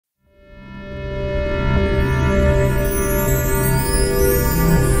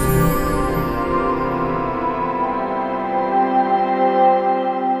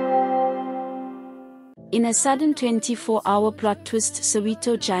a sudden 24-hour plot twist,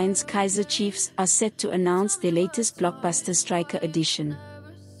 Soweto giants Kaizer Chiefs are set to announce their latest blockbuster striker addition.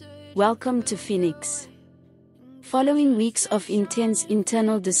 Welcome to Phoenix. Following weeks of intense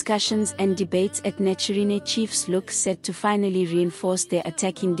internal discussions and debates at Kaizer Chiefs look set to finally reinforce their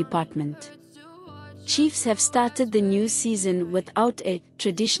attacking department. Chiefs have started the new season without a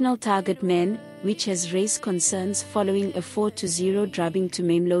traditional target man, which has raised concerns following a 4-0 drubbing to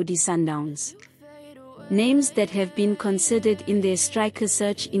Mamelodi Sundowns. Names that have been considered in their striker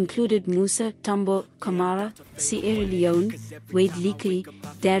search included Musa Tombo Kamara, Sierra Leone, Wade Leakley,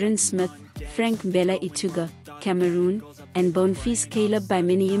 Darren Smith, Frank Mbella Ituga, Cameroon, and Bonfils Caleb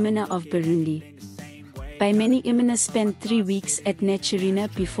Bimenyimana of Burundi. Bimenyimana spent 3 weeks at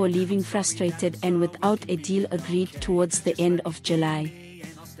Kaizer before leaving frustrated and without a deal agreed towards the end of July.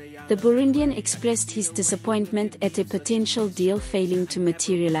 The Burundian expressed his disappointment at a potential deal failing to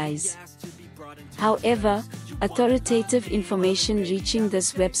materialize. However, authoritative information reaching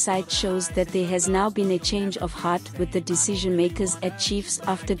this website shows that there has now been a change of heart with the decision-makers at Chiefs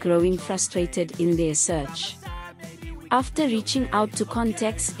after growing frustrated in their search. After reaching out to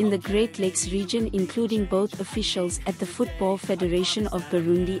contacts in the Great Lakes region, including both officials at the Football Federation of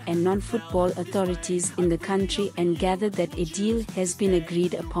Burundi and non-football authorities in the country, and gathered that a deal has been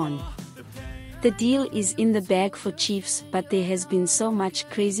agreed upon. The deal is in the bag for Chiefs, but there has been so much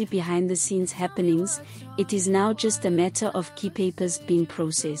crazy behind-the-scenes happenings, it is now just a matter of key papers being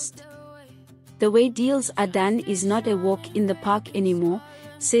processed. The way deals are done is not a walk in the park anymore,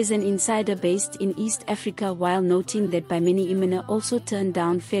 says an insider based in East Africa, while noting that Bimenyimana also turned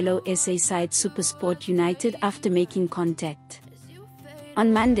down fellow SA side SuperSport United after making contact.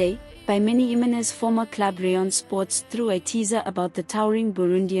 On Monday, Bimenyimana's former club Rayon Sports threw a teaser about the towering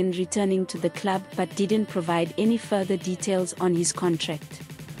Burundian returning to the club but didn't provide any further details on his contract.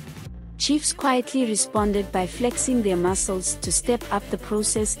 Chiefs quietly responded by flexing their muscles to step up the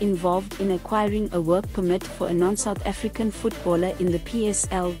process involved in acquiring a work permit for a non-South African footballer in the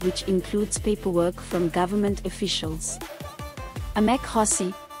PSL, which includes paperwork from government officials. Amak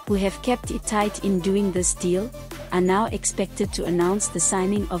Hossi, who have kept it tight in doing this deal, are now expected to announce the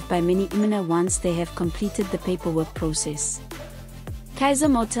signing of Bimenyimana once they have completed the paperwork process. Kaizer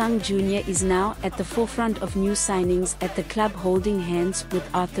Motang Jr. is now at the forefront of new signings at the club, holding hands with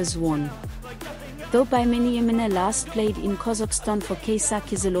Arthur Zwan. Though Bimenyimana last played in Kazakhstan for Kaizer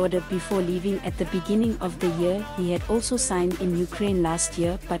Chiefs before leaving at the beginning of the year, he had also signed in Ukraine last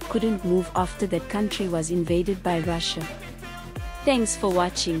year but couldn't move after that country was invaded by Russia. Thanks for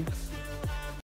watching.